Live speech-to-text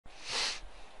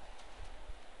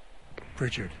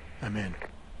Richard, I'm in.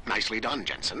 Nicely done,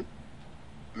 Jensen.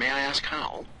 May I ask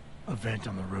how? A vent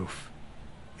on the roof.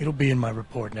 It'll be in my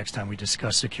report next time we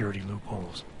discuss security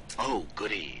loopholes. Oh,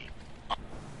 goody. So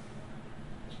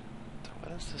what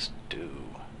does this do?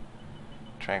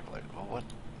 Tranquilizer. Well, what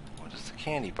does the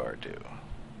candy bar do?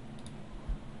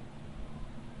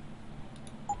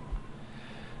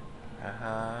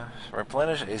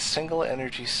 Replenish a single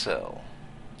energy cell.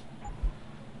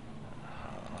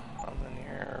 On the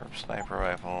near sniper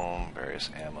rifle, various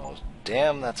ammos.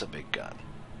 Damn, that's a big gun.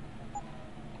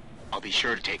 I'll be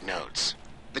sure to take notes.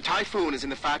 The Typhoon is in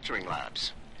the factoring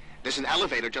labs. There's an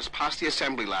elevator just past the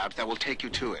assembly labs that will take you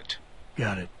to it.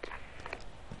 Got it.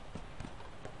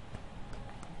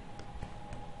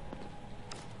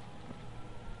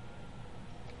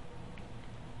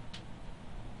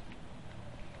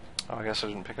 Oh, I guess I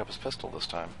didn't pick up his pistol this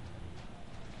time.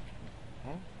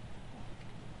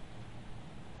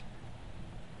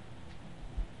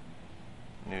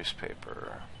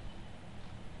 Newspaper.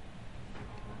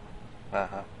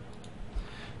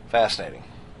 Fascinating.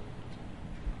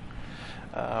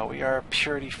 We are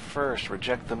purity first.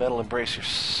 Reject the metal, embrace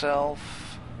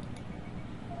yourself.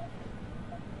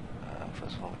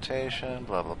 Physical limitation,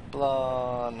 blah blah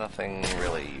blah. Nothing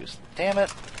really used. Damn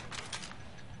it!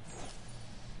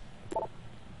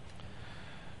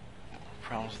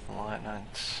 Problems with the light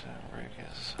night rig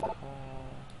is.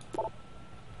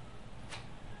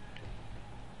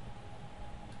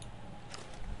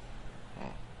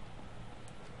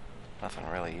 Nothing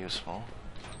really useful.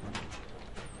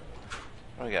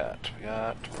 What do we got? We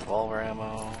got revolver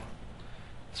ammo,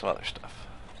 some other stuff.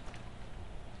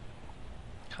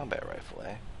 Combat rifle,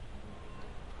 eh?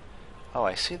 Oh,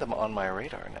 I see them on my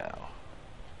radar now.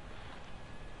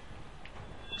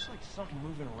 Looks like something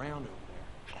moving around over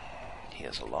there. He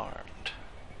is alarmed.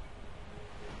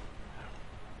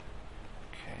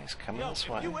 Okay, he's coming this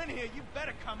way. If you in here, you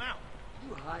better come out.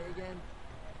 You high again?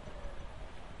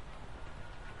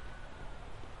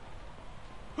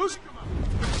 Who's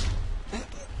coming?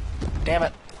 Damn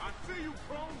it! I see you,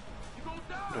 Chrome. You gonna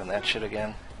die. Doing that shit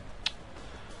again.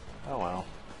 Oh well.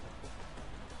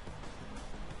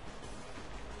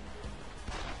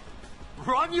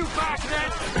 Run, you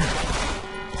bastard!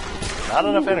 Not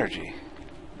enough energy.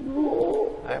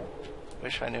 I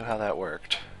wish I knew how that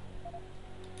worked.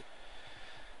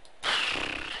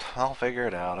 I'll figure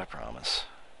it out, I promise.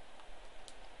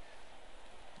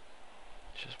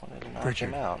 Just wanted to knock Richard,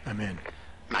 him out. I'm in.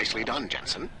 Nicely done,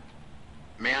 Jensen.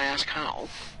 May I ask how?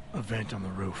 A vent on the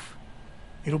roof.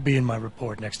 It'll be in my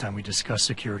report next time we discuss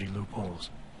security loopholes.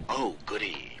 Oh,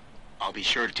 goody. I'll be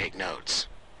sure to take notes.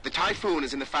 The Typhoon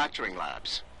is in the factoring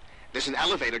labs. There's an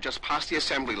elevator just past the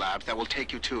assembly labs that will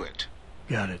take you to it.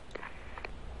 Got it.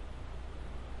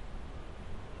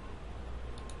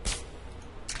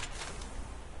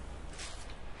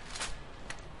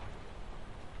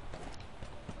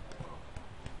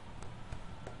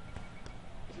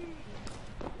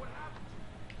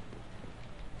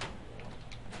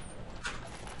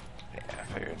 Yeah, I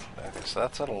figured. Okay, so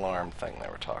that's an alarm thing they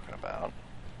were talking about.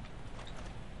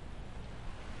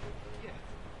 Yeah.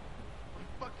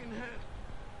 My fucking head.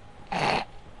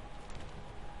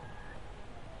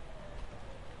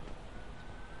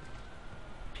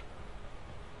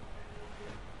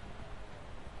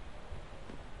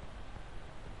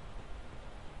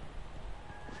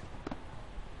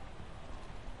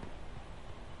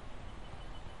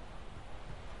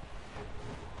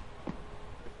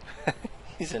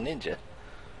 He's a ninja.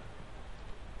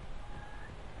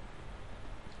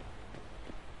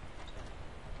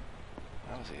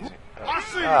 That was easy.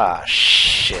 Ah,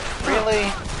 shit.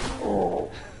 Really?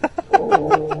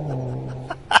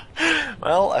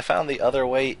 Well, I found the other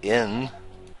way in.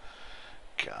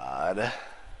 God.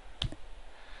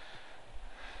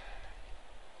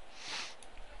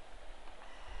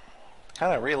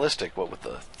 Kind of realistic, what with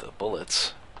the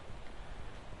bullets.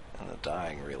 And the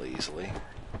dying really easily.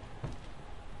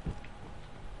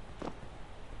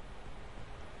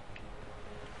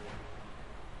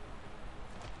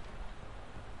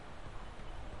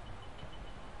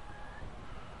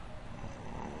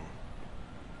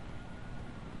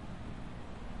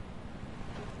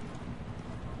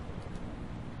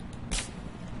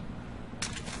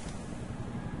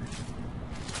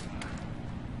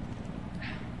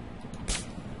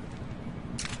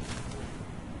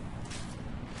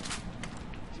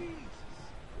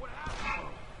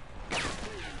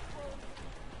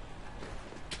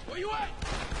 Where you at?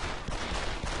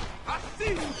 I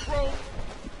see you, bro.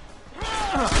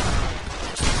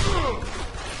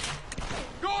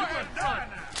 Go ahead, die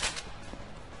now.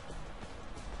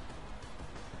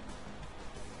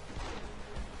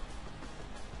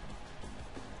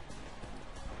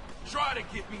 Try to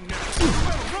get me now. You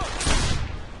better run.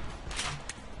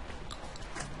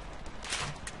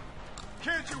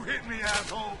 Can't you hit me,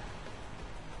 asshole?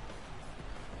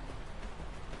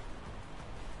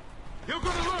 You're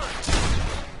gonna learn.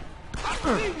 I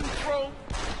see you, bro.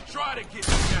 Try to get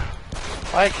me now.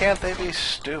 Why can't they be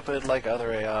stupid like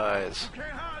other AIs? You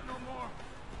can't hide no more.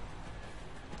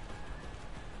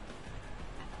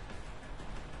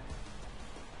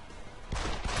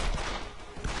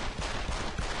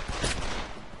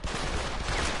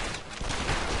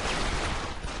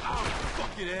 Ow,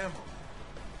 fucking ammo.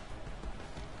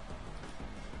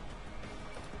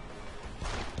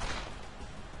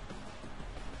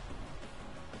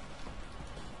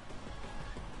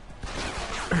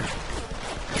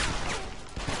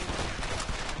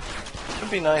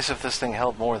 It'd be nice if this thing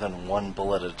held more than one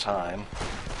bullet at a time.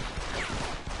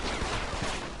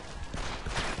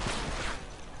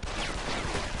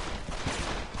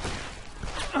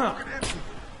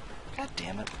 God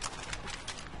damn it.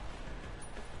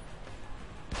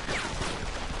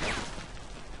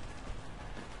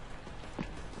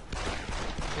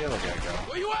 The other guy go.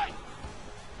 Where you at?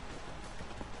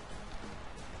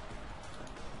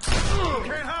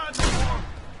 Can't hide no more.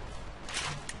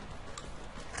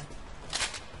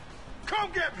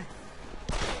 Come get me.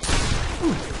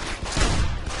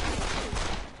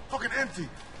 Fucking empty.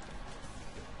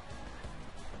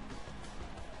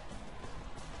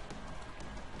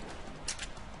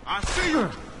 I see you.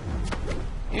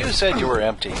 You said you were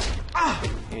empty.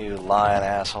 You lying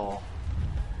asshole.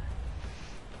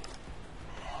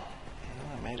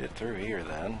 Well, I made it through here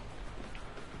then.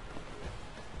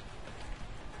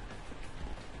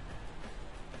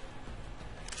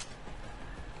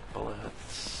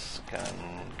 Bullets, gun.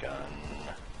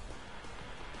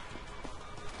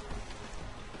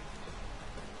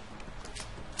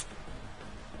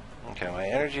 Okay, my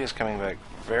energy is coming back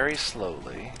very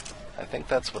slowly. I think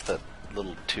that's what that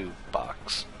little tube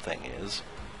box thing is.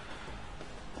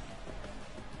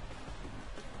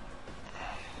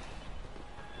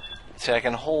 See, I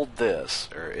can hold this,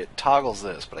 or it toggles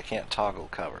this, but I can't toggle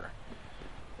cover.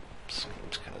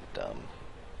 Seems kind of dumb.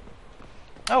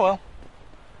 Oh well.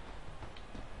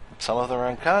 Some of them are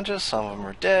unconscious, some of them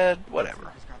are dead,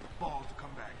 whatever. He's got the balls to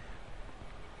come back.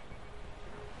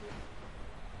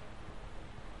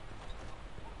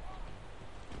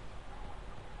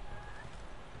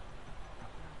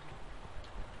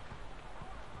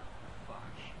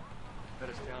 Fuck. Let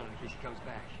us down in case he comes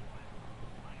back.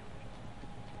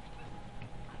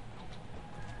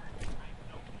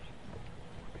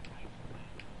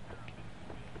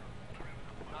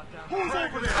 Who's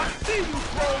over there? I see you,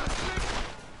 bro.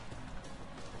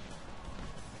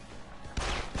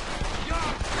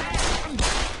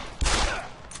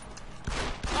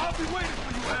 I'll be waiting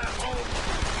for you, asshole.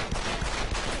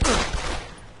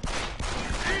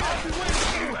 I'll be waiting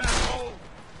for you, asshole.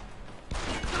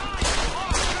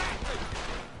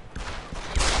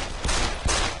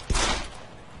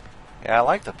 Yeah, I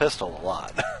like the pistol a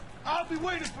lot. I'll be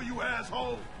waiting for you,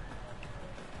 asshole.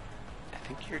 I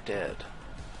think you're dead.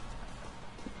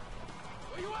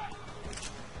 Where you at?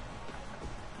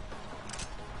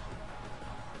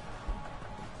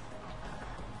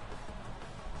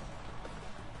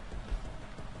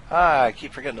 Ah, I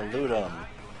keep forgetting to loot them.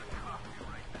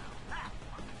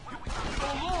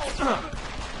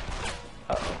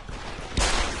 Uh-oh.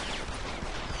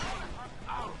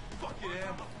 Out of fucking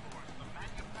ammo.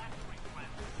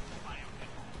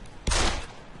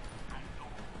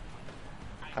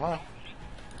 Come on.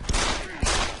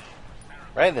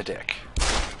 Right in the dick.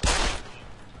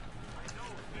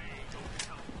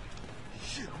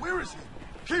 Shit, where is he?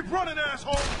 Keep running,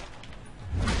 asshole.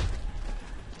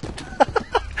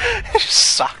 He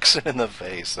just socks it in the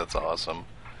face. That's awesome.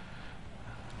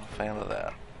 I'm a fan of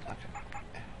that.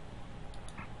 Okay.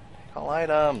 All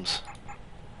items.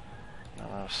 Not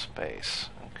enough space.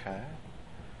 Okay.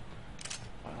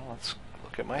 Well, let's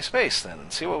look at my space then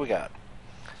and see what we got.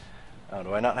 Oh,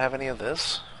 do I not have any of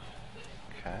this?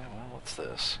 Okay, well, what's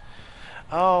this?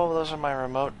 Oh, those are my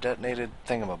remote detonated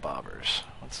thingamabobbers.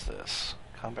 What's this?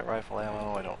 Combat rifle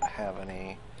ammo. I don't have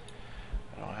any.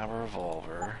 I don't have a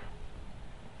revolver.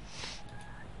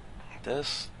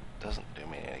 This doesn't do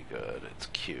me any good. It's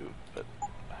cute, but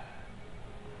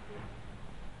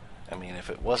I mean, if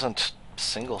it wasn't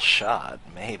single shot,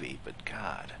 maybe, but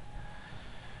God.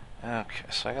 Okay,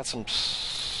 so I got some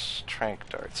tranq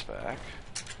darts back.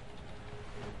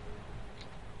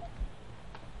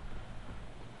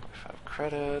 5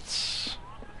 credits.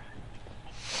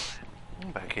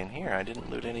 Back in here, I didn't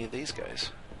loot any of these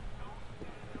guys.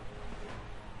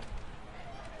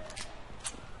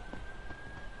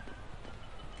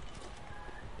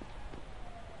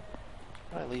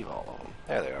 leave all of them?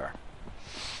 There they are.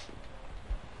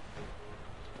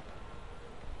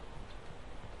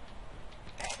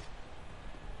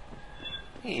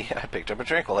 I picked up a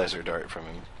tranquilizer dart from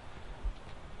him.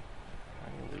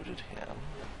 I looted him.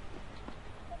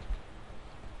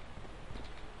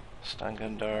 Stun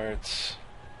gun darts.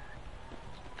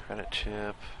 Credit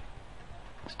chip.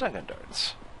 Stun gun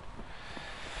darts.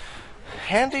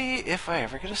 Handy if I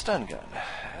ever get a stun gun,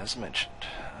 as mentioned.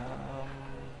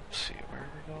 Let's see, where are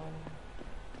we going?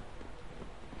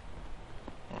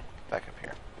 Back up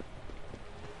here.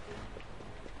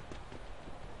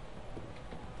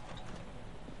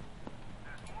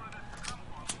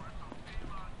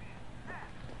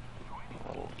 A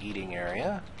little eating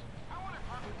area.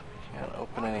 Can't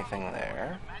open anything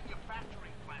there.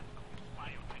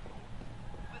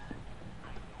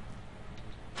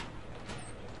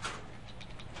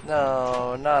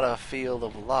 No, not a field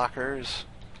of lockers.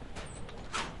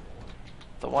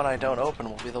 The one I don't open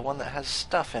will be the one that has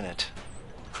stuff in it.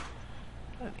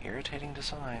 What an irritating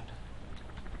design.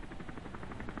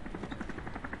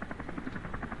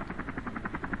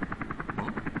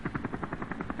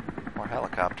 More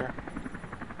helicopter.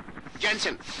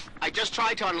 Jensen, I just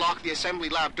tried to unlock the assembly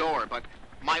lab door, but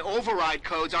my override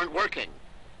codes aren't working.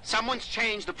 Someone's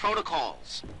changed the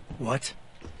protocols. What?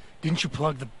 Didn't you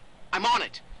plug the... I'm on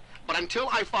it. But until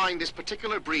I find this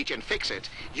particular breach and fix it,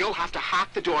 you'll have to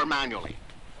hack the door manually.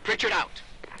 Pritchard out.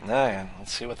 Yeah,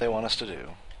 let's see what they want us to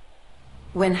do.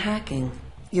 When hacking,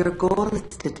 your goal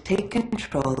is to take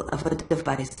control of a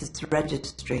device's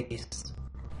registries.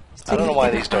 So I don't know you why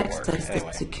can these don't work. access the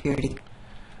Anyway. security.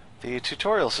 The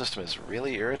tutorial system is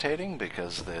really irritating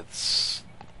because it's...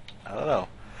 I don't know.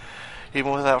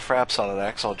 Even without fraps on it, it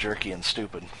acts all jerky and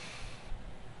stupid.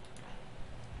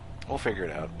 We'll figure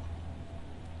it out.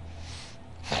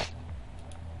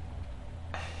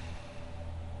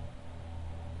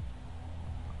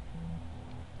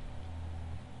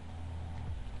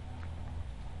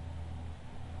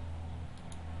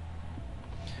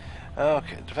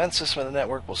 Okay, the defense system of the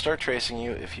network will start tracing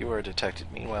you if you are detected.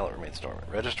 Meanwhile, it remains dormant.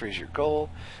 Registry is your goal.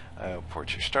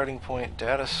 Port your starting point.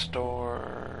 Data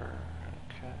store.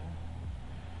 Okay.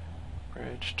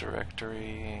 Bridge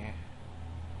directory.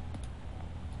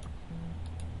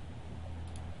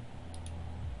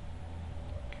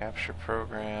 Capture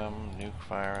program. Nuke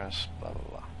virus. Blah, blah,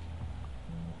 blah.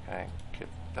 Okay, get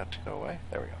that to go away.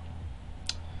 There we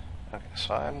go. Okay,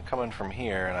 so I'm coming from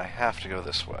here, and I have to go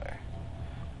this way.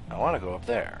 I want to go up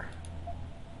there.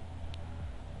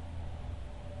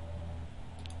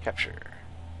 Capture.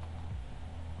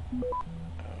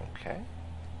 Okay.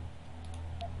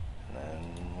 And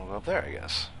then we'll go up there, I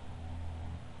guess.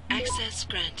 Access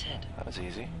granted. That was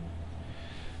easy.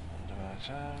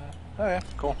 Okay,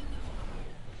 cool.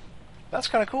 That's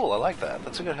kind of cool. I like that.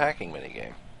 That's a good hacking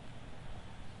minigame.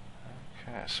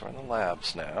 Okay, so we're in the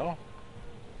labs now.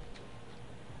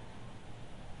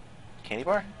 Candy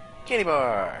bar? Candy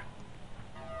bar!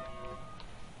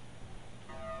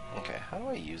 Okay, how do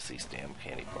I use these damn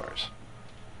candy bars?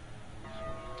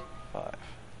 5.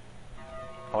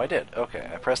 Oh, I did. Okay,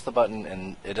 I pressed the button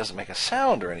and it doesn't make a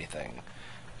sound or anything,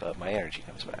 but my energy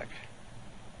comes back.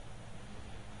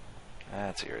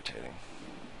 That's irritating.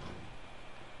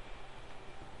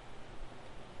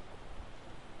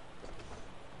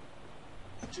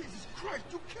 Jesus Christ,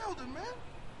 you killed him, man.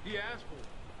 He asked for it.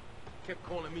 Kept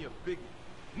calling me a bigot.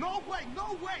 No way,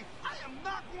 no way. I am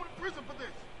not going to prison for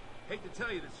this. Hate to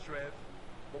tell you this, Trev,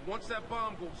 but once that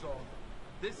bomb goes off,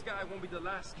 this guy won't be the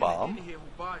last Bomb? skinhead in here who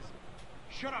buys it.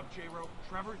 Shut up, J-Ro.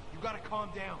 Trevor, you gotta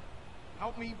calm down.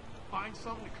 Help me find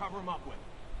something to cover him up with.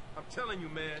 I'm telling you,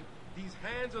 man, these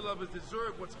hands of lovers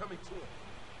deserve what's coming to them.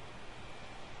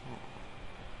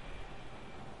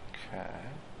 Okay.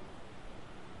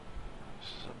 This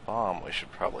is a bomb we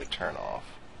should probably turn off.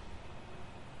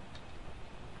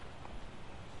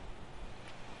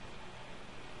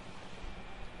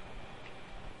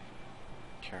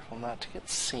 Careful not to get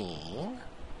seen.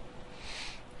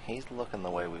 He's looking the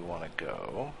way we want to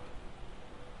go.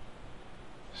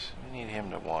 So we need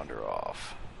him to wander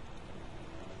off.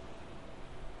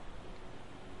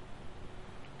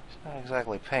 He's not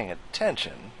exactly paying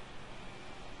attention.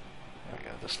 There we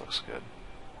go, this looks good.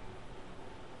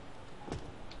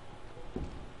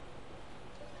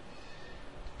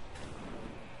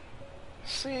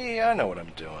 See, I know what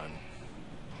I'm doing.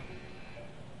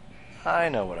 I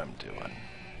know what I'm doing.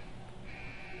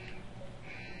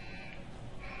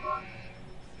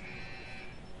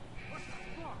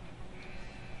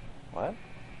 What?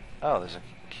 Oh, there's a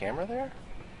camera there?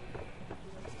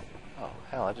 Oh,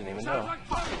 hell, I didn't even know. What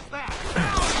the fuck is that?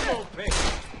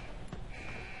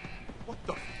 What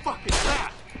the fuck is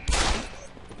that?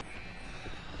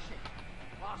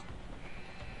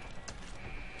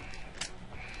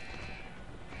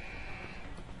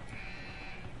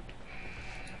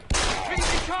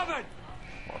 coming!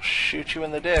 I'll shoot you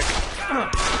in the dick.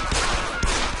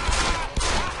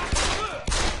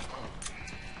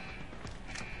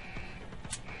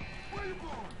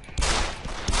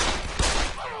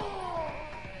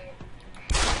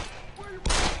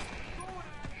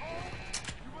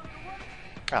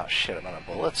 Oh shit, I'm out of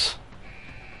bullets.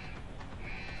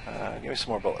 Give me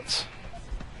some more bullets.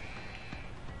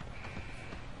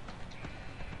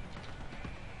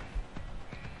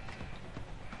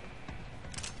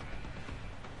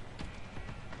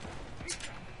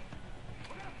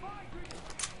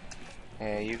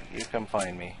 Yeah, you come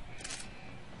find me.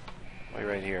 Wait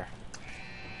right here.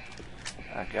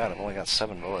 Oh god, I've only got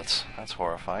 7 bullets. That's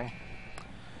horrifying.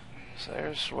 So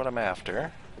there's what I'm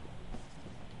after.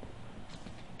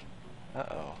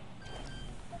 Uh-oh.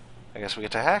 I guess we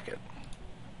get to hack it.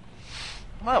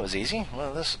 Well, that was easy.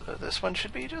 Well, this one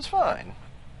should be just fine.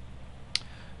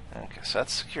 Okay, so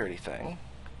that's the security thing.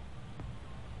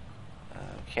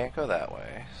 Can't go that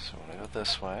way, so we're gonna go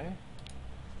this way.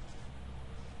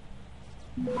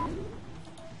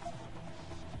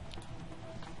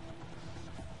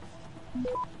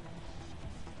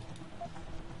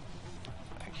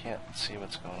 I can't see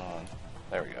what's going on.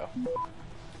 There we go.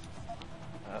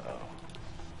 Uh-oh.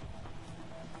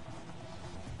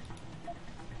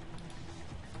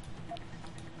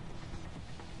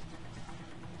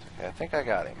 Okay, I think I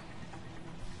got him.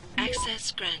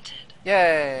 Access granted.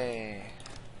 Yay!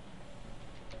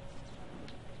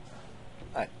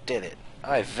 I did it.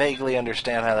 I vaguely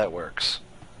understand how that works.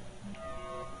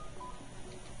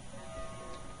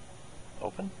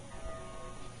 Open?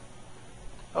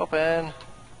 Open!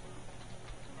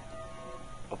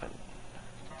 Open.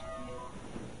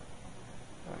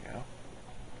 There we go.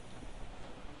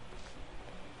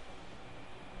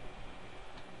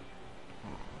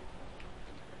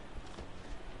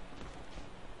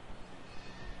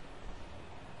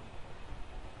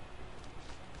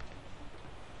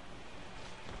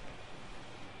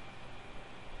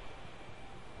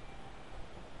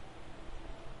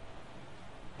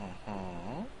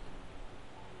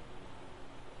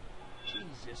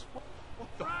 Jesus, what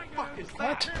the fuck is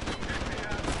What?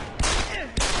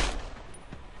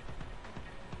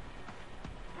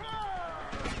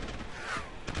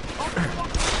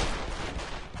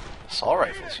 Assault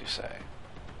rifles, you say?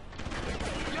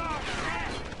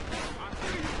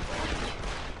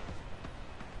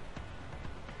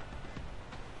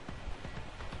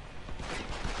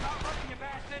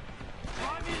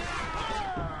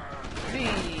 Me!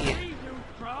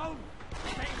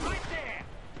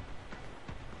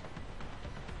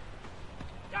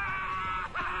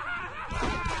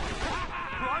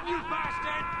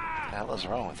 What the hell is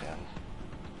wrong with him?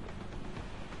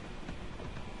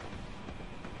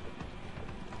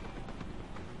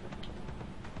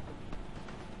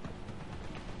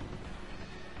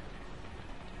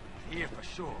 Here for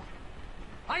sure.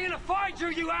 I'm gonna find you,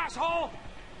 you asshole!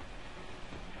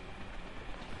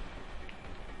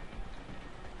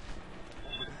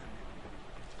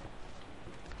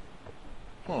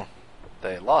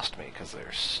 They lost me because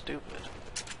they're stupid.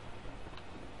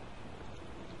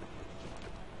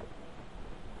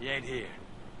 He ain't here.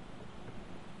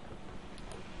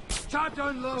 Time to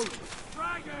unload!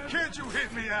 Dragon! Can't you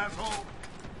hit me, asshole?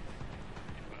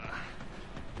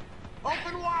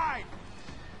 Open wide!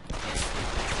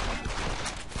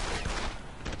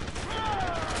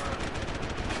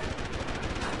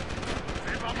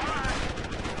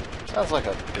 Sounds like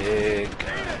a big...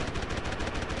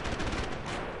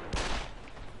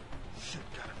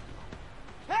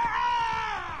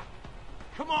 Ah!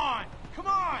 Come on! Come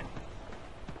on!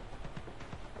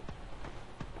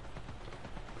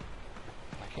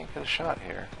 I can't get a shot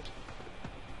here.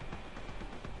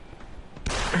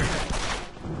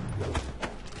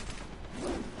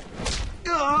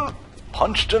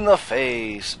 Punched in the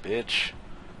face, bitch.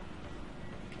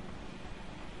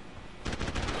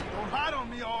 Don't hide on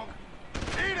me, Og.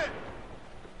 Eat it!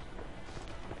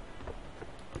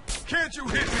 Can't you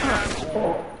hit me,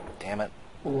 asshole? Damn it.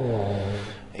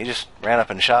 He just ran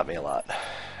up and shot me a lot.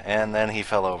 And then he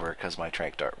fell over because my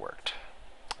tranq dart worked.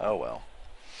 Oh well.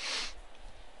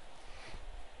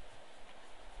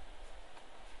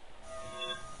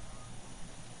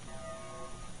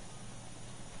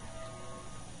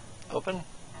 Open?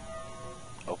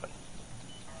 Open.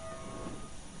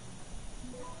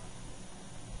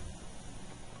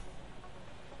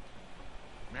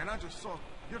 Man, I just saw...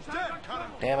 You're dead, cut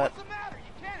him. Damn it. What's the matter?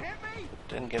 You can't hit me?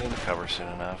 Didn't get into cover soon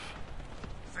enough.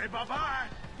 Say bye-bye.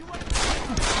 Die,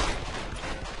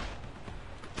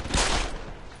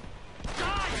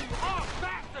 you hog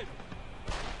bastard!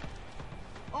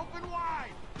 Open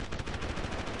wide!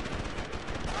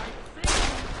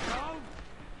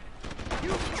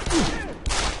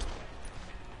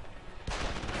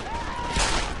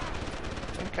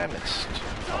 I missed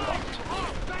a lot.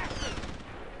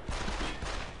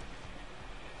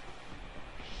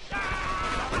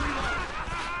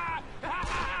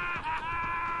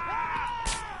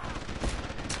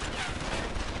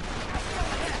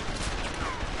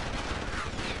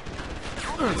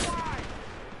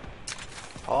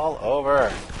 Fall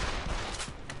over.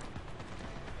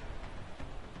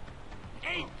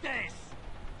 Eat this!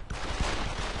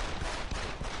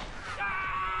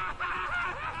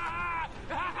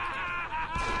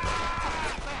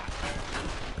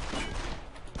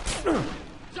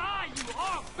 Die, you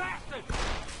hog bastard!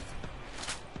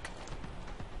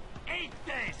 Eat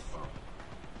this!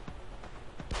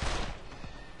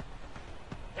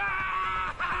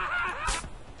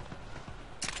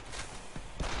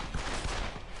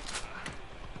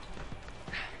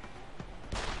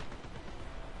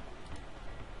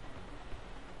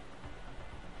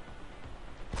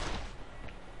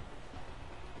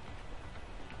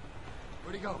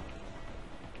 Where'd he go?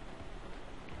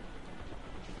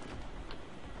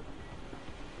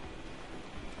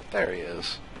 There he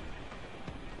is.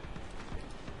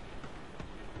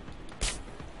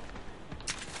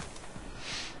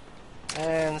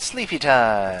 And sleepy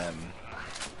time.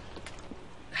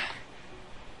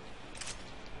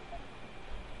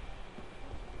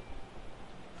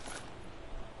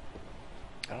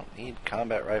 I don't need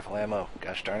combat rifle ammo.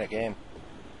 Gosh darn it, game.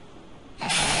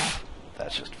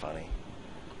 That's just funny.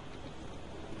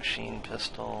 Machine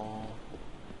pistol.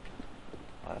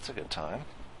 Well, that's a good time.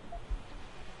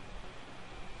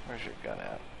 Where's your gun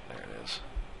at? There it is.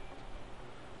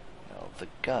 No, the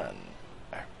gun.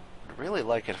 I would really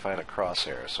like it if I had a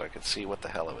crosshair so I could see what the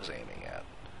hell I was aiming at.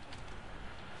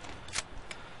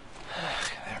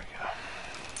 Okay, there we go.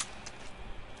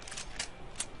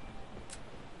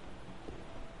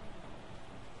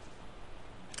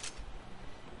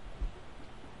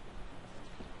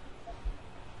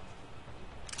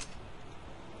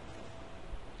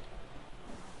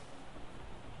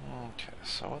 Okay,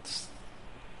 so what's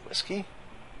whiskey?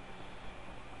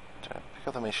 Did I pick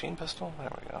up the machine pistol? There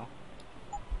we go.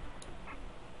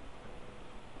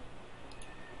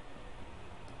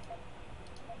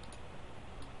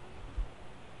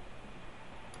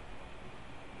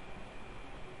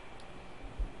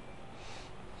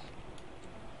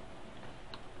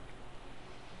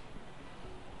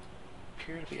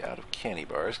 Appear to be out of candy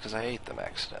bars because I ate them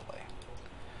accidentally.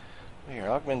 Here,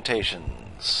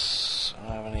 augmentations. I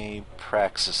don't have any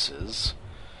praxises.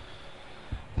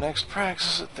 Next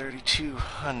praxis at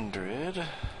 3,200.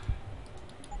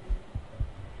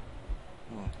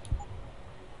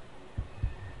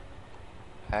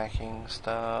 Hacking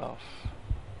stuff.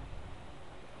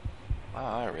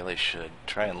 Wow, I really should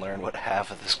try and learn what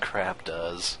half of this crap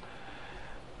does.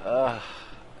 I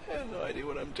have no idea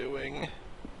what I'm doing.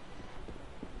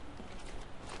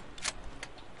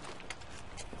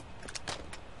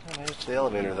 I made it to the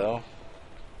elevator, though.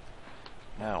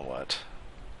 Now what?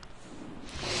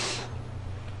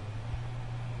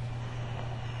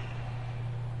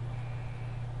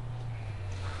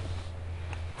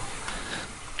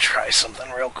 Try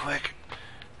something real quick.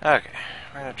 Okay,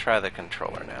 we're gonna try the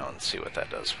controller now and see what that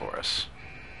does for us.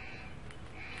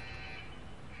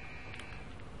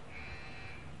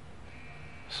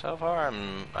 So far,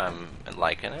 I'm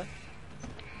liking it.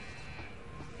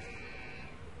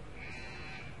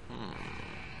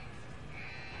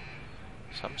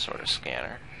 Some sort of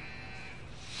scanner.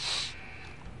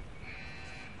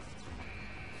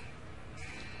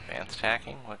 Advanced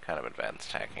hacking? What kind of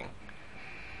advanced hacking?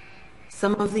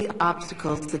 Some of the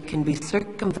obstacles that can be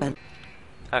circumvented.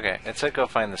 Okay, it said go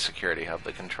find the security hub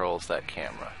that controls that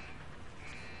camera.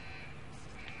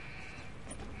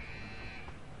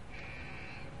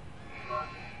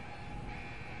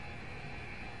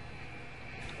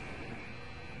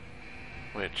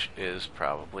 Which is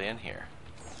probably in here.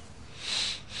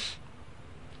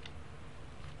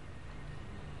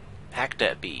 Hack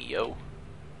that bee, yo.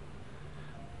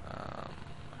 I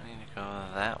need to go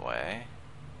that way.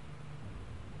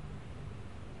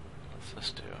 What's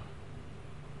this do?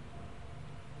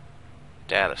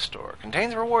 Data store.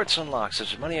 Contains rewards to unlock,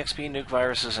 such as money, XP, nuke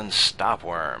viruses, and stop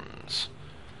worms.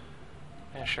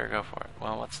 Yeah, sure, go for it.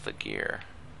 Well, what's the gear?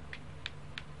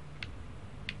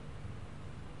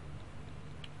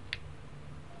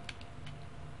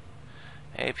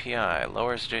 API.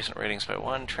 Lowers adjacent ratings by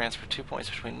 1. Transfer 2 points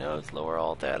between nodes. Lower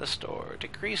all data store.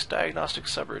 Decrease diagnostic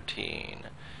subroutine.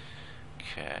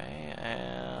 Okay,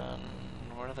 and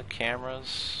what are the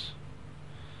cameras?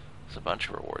 There's a bunch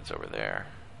of rewards over there.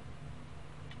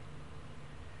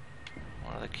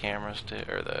 What do the cameras do?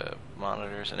 Or the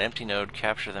monitors? An empty node.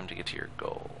 Capture them to get to your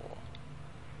goal.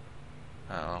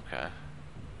 Oh, okay.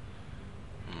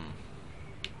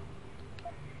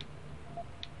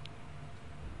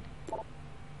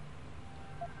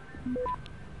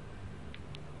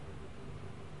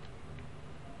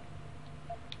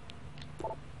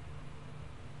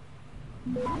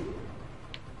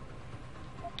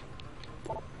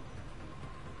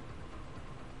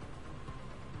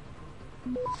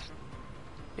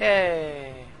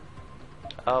 Yay!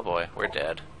 Oh boy, we're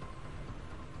dead.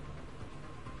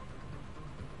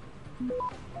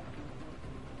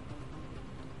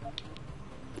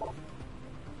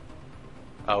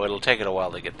 Oh, it'll take it a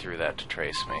while to get through that to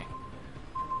trace me.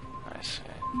 I see.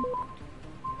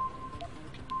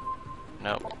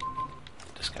 Nope.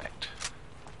 Disconnect.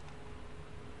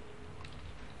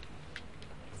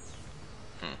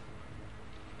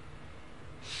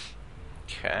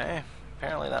 Okay.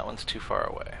 Apparently that one's too far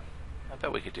away. I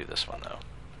bet we could do this one, though.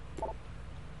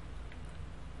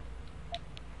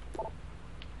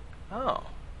 Oh.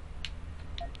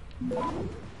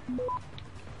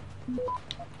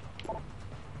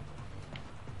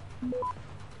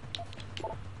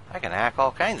 I can hack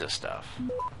all kinds of stuff.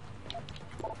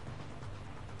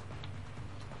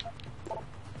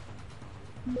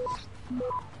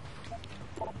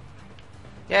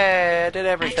 Yay, I did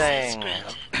everything!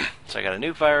 So I got a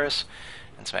nuke virus,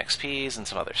 and some XPs, and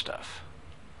some other stuff.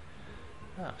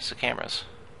 Oh, so cameras.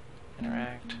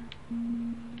 Interact.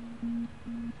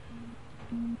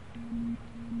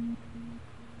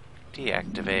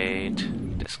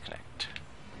 Deactivate. Disconnect.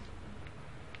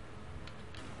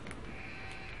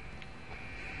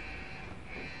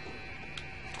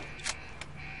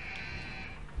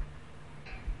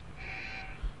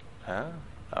 Huh?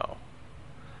 Oh.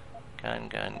 Gun,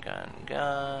 gun, gun,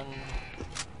 gun.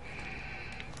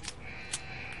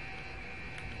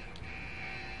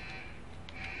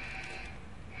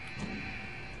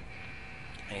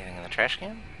 Anything in the trash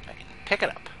can? I can pick it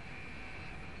up.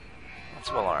 Lots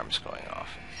of alarms going off.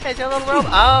 Hey, the little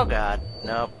robot. Oh, God.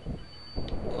 Nope.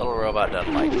 Little robot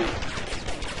doesn't like me.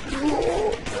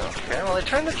 Okay, well, I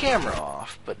turned the camera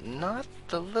off, but not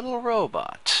the little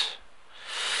robot.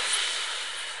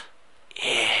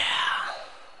 Yeah.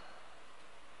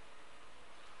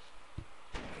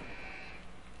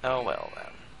 Oh, well,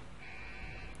 then.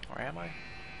 Where am I?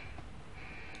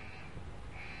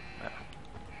 Oh.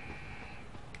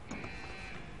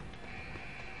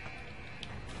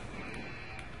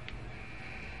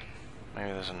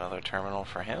 Maybe there's another terminal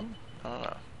for him? I don't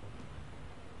know.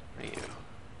 What are you?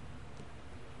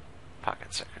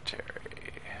 Pocket secretary.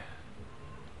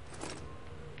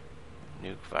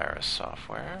 Nuke virus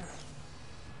software.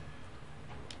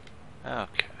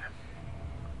 Okay.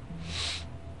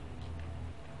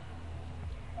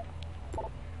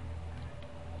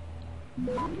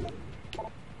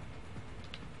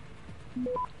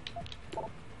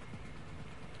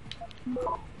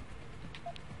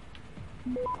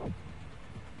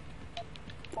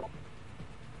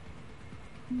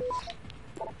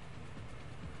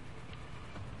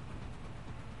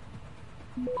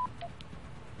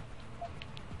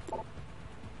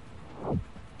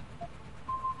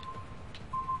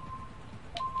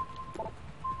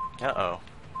 Uh-oh.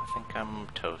 I think I'm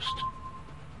toast.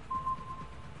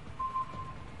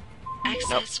 Access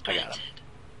Nope, I got granted.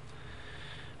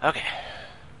 it. Okay.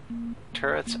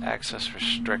 Turrets access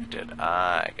restricted.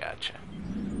 I gotcha.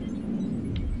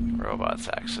 Robots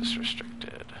access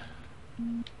restricted.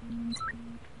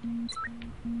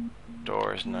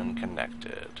 Doors none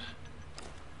connected.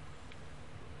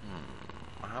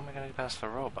 How am I going to get past the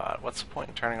robot? What's the point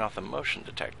in turning off the motion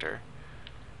detector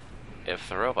if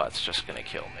the robot's just going to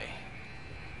kill me?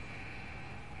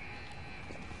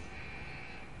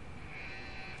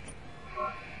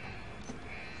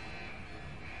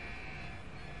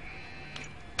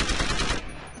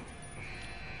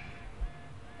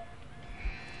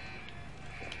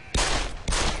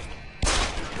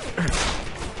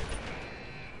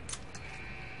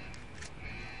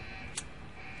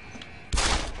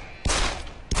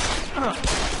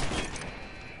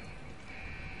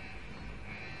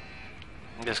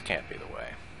 This can't be the way.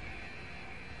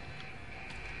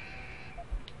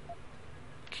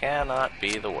 Cannot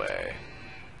be the way.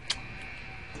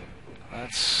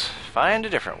 Let's find a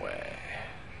different way.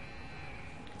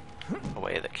 A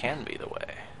way that can be the way.